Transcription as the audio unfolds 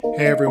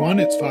Hey everyone,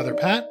 it's Father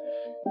Pat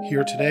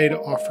here today to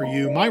offer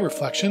you my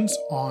reflections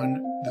on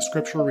the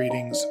scripture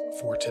readings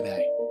for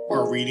today.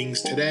 Our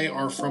readings today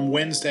are from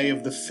Wednesday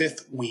of the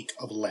 5th week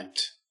of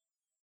Lent.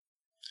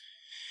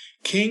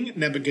 King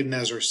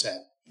Nebuchadnezzar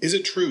said, "Is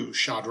it true,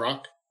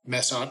 Shadrach,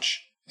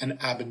 Meshach, and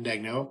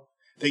Abednego,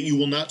 that you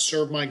will not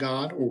serve my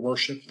God or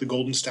worship the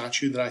golden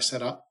statue that I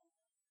set up?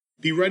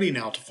 Be ready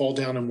now to fall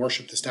down and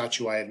worship the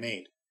statue I had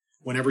made,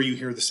 whenever you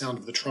hear the sound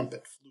of the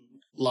trumpet, flute,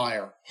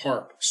 lyre,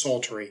 harp,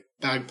 psaltery,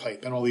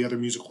 bagpipe, and all the other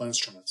musical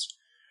instruments.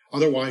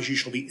 Otherwise you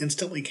shall be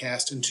instantly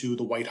cast into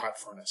the white-hot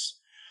furnace.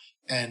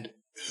 And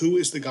who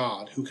is the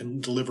God who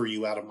can deliver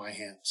you out of my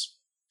hands?"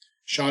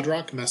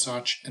 Shadrach,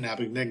 Meshach, and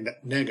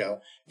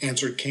Abednego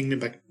answered King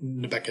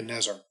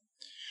Nebuchadnezzar,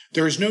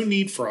 "There is no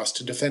need for us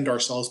to defend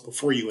ourselves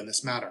before you in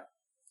this matter.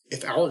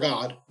 If our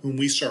God, whom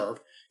we serve,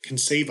 can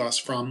save us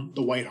from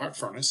the white-hot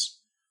furnace,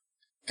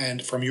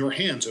 and from your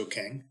hands, O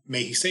king,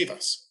 may he save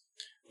us.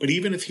 But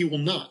even if he will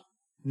not,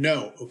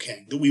 know, O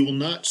king, that we will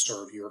not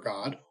serve your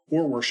God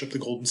or worship the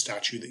golden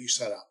statue that you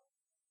set up."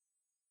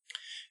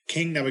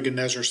 King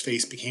Nebuchadnezzar's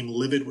face became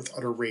livid with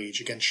utter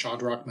rage against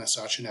Shadrach,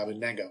 Meshach, and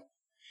Abednego.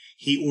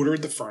 He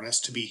ordered the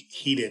furnace to be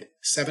heated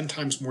 7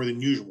 times more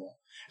than usual,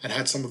 and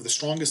had some of the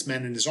strongest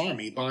men in his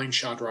army bind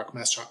Shadrach,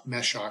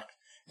 Meshach,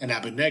 and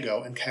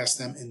Abednego and cast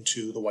them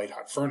into the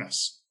white-hot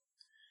furnace.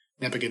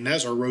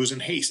 Nebuchadnezzar rose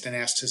in haste and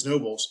asked his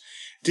nobles,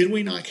 "Did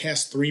we not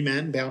cast 3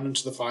 men bound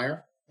into the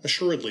fire?"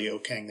 "Assuredly, O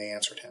king," they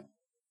answered him.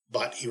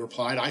 "But," he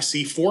replied, "I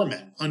see 4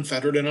 men,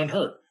 unfettered and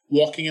unhurt,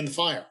 walking in the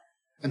fire,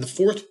 and the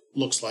 4th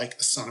looks like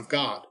a son of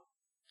God."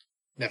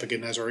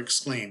 Nebuchadnezzar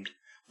exclaimed,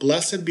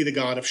 "Blessed be the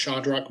God of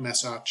Shadrach,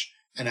 Meshach,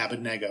 and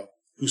Abednego,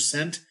 who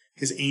sent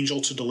his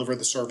angel to deliver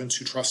the servants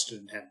who trusted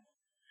in him.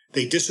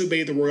 They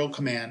disobeyed the royal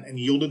command and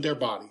yielded their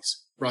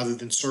bodies, rather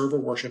than serve or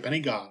worship any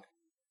god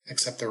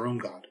except their own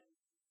God."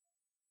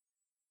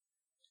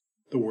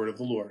 The word of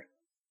the Lord.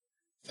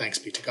 Thanks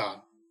be to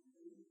God.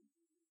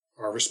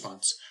 Our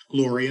response: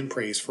 glory and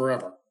praise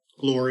forever.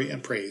 Glory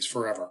and praise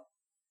forever.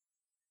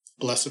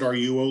 Blessed are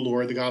you, O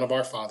Lord, the God of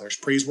our fathers,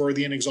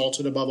 praiseworthy and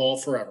exalted above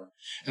all forever.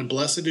 And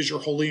blessed is your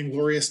holy and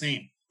glorious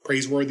name,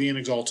 praiseworthy and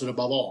exalted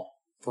above all,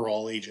 for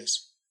all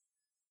ages.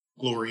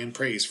 Glory and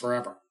praise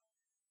forever.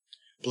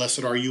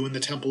 Blessed are you in the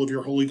temple of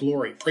your holy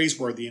glory,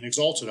 praiseworthy and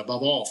exalted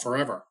above all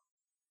forever.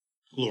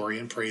 Glory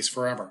and praise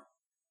forever.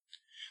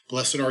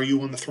 Blessed are you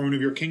on the throne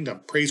of your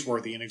kingdom,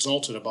 praiseworthy and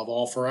exalted above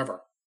all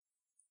forever.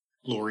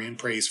 Glory and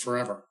praise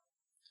forever.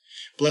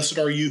 Blessed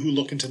are you who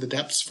look into the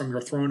depths from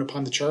your throne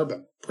upon the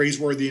cherubim,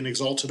 praiseworthy and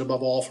exalted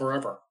above all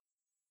forever.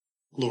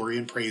 Glory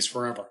and praise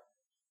forever.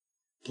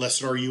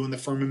 Blessed are you in the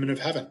firmament of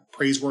heaven,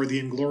 praiseworthy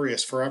and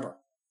glorious forever.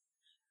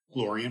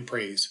 Glory and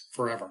praise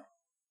forever.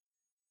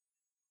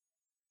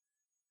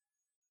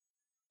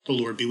 The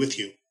Lord be with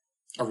you.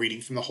 A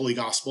reading from the Holy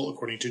Gospel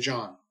according to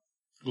John.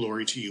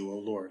 Glory to you, O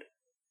Lord.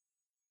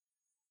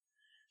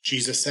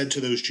 Jesus said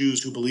to those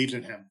Jews who believed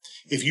in him,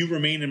 "If you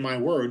remain in my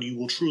word, you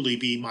will truly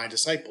be my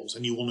disciples,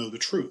 and you will know the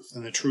truth,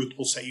 and the truth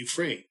will set you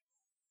free."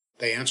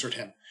 They answered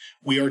him,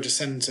 "We are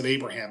descendants of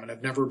Abraham and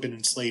have never been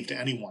enslaved to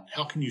anyone.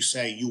 How can you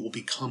say you will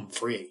become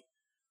free?"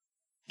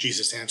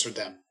 Jesus answered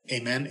them,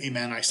 "Amen,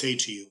 amen, I say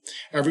to you,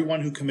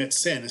 everyone who commits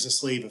sin is a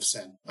slave of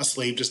sin. A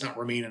slave does not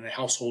remain in a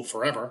household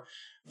forever,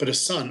 but a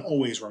son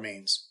always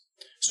remains.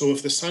 So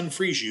if the Son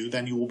frees you,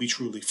 then you will be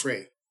truly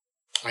free.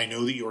 I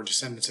know that you are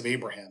descendants of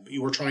Abraham, but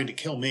you are trying to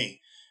kill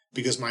me,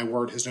 because my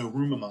word has no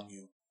room among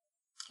you.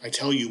 I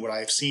tell you what I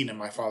have seen in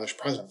my Father's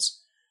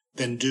presence.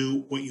 Then do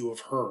what you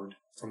have heard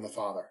from the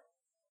Father."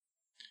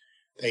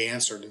 They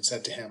answered and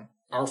said to him,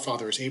 "Our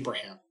father is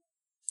Abraham."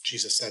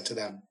 Jesus said to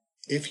them,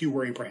 "If you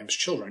were Abraham's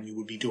children, you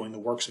would be doing the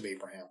works of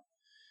Abraham.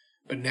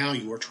 But now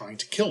you are trying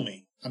to kill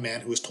me, a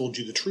man who has told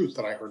you the truth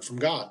that I heard from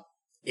God.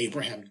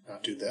 Abraham did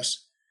not do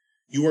this.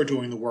 You are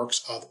doing the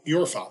works of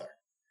your father."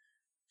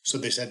 So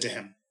they said to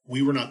him,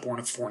 "We were not born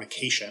of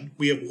fornication.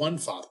 We have one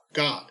Father,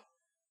 God."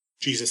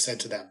 Jesus said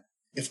to them,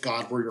 "If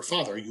God were your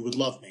Father, you would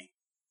love me,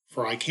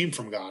 for I came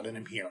from God and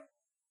am here.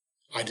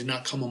 I did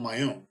not come on my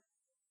own,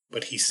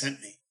 but he sent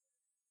me."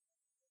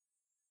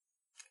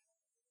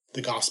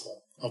 The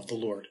Gospel of the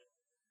Lord.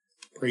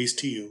 Praise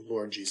to you,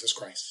 Lord Jesus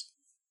Christ.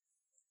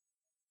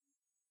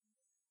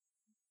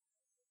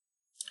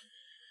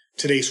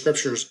 Today's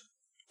scriptures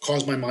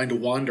caused my mind to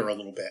wander a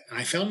little bit, and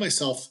I found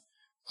myself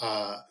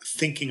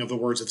thinking of the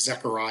words of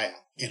Zechariah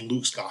in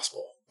Luke's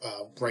Gospel,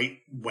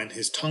 right when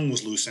his tongue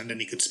was loosened and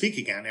he could speak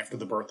again after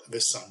the birth of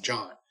his son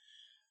John.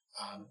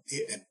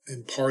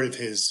 In part of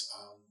his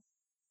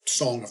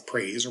song of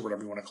praise, or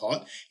whatever you want to call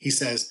it, he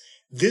says,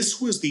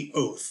 "This was the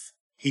oath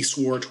he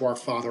swore to our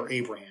father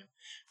Abraham,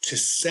 to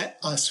set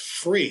us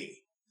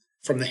free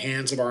from the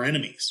hands of our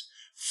enemies,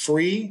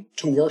 free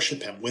to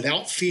worship him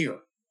without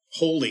fear,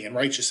 holy and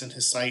righteous in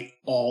his sight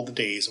all the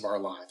days of our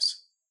lives."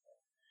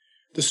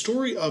 The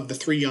story of the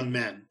 3 young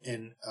men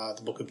in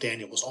the book of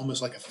Daniel was almost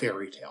like a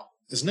fairy tale,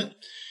 isn't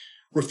it?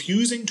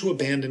 Refusing to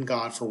abandon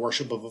God for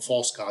worship of a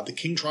false god, the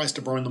king tries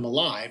to burn them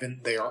alive,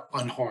 and they are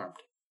unharmed.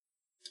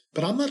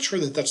 But I'm not sure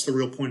that that's the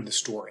real point of the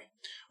story.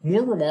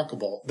 More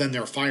remarkable than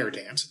their fire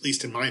dance, at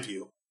least in my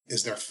view,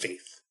 is their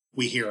faith.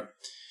 We hear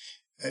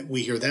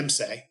them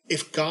say,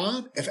 if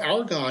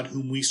our God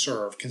whom we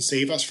serve can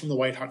save us from the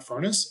white-hot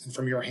furnace and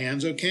from your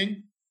hands, O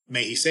king,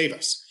 may he save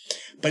us.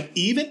 But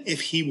even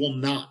if he will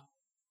not,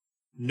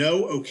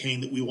 know, O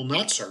king, that we will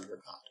not serve your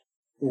God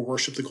or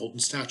worship the golden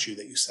statue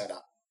that you set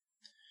up.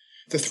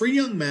 The three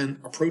young men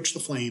approach the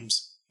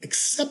flames,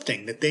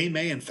 accepting that they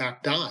may in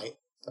fact die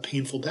a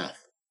painful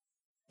death.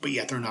 But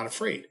yet they're not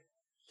afraid.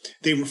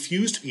 They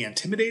refuse to be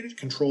intimidated,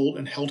 controlled,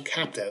 and held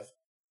captive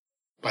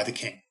by the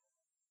king.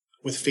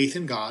 With faith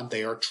in God,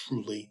 they are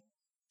truly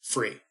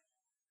free.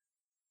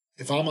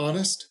 If I'm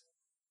honest,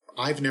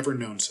 I've never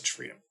known such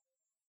freedom.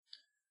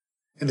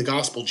 In the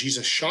gospel,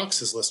 Jesus shocks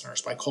his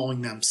listeners by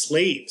calling them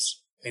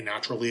slaves. They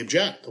naturally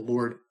object. The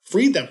Lord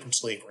freed them from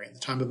slavery in the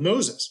time of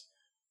Moses.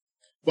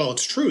 While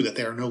it's true that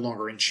they are no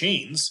longer in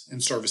chains in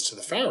service to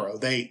the Pharaoh,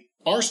 they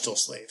are still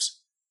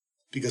slaves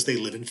because they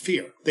live in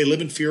fear. They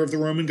live in fear of the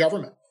Roman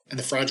government and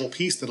the fragile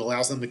peace that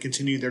allows them to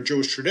continue their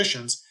Jewish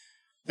traditions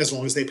as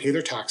long as they pay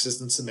their taxes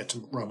and submit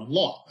to Roman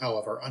law,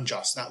 however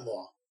unjust that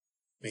law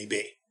may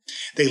be.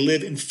 They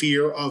live in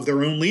fear of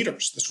their own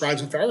leaders, the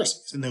scribes and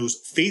Pharisees, and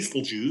those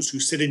faithful Jews who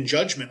sit in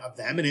judgment of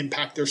them and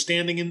impact their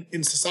standing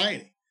in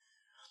society.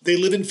 They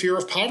live in fear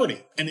of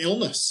poverty and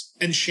illness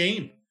and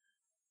shame.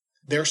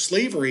 Their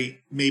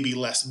slavery may be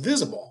less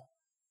visible,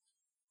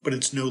 but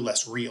it's no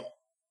less real.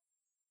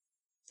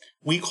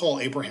 We call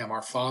Abraham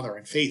our father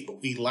in faith,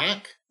 but we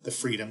lack the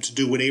freedom to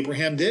do what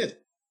Abraham did,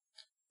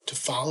 to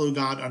follow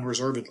God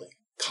unreservedly,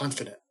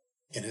 confident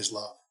in his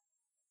love.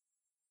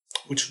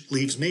 Which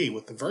leaves me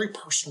with the very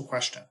personal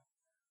question,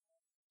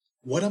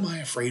 what am I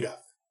afraid of?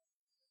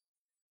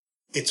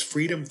 It's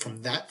freedom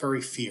from that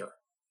very fear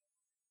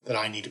that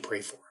I need to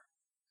pray for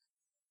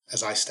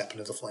as I step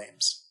into the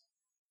flames.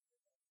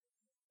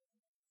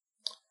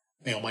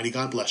 May Almighty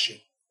God bless you,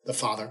 the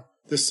Father,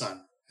 the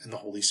Son, and the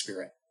Holy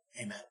Spirit.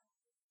 Amen.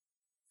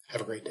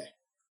 Have a great day.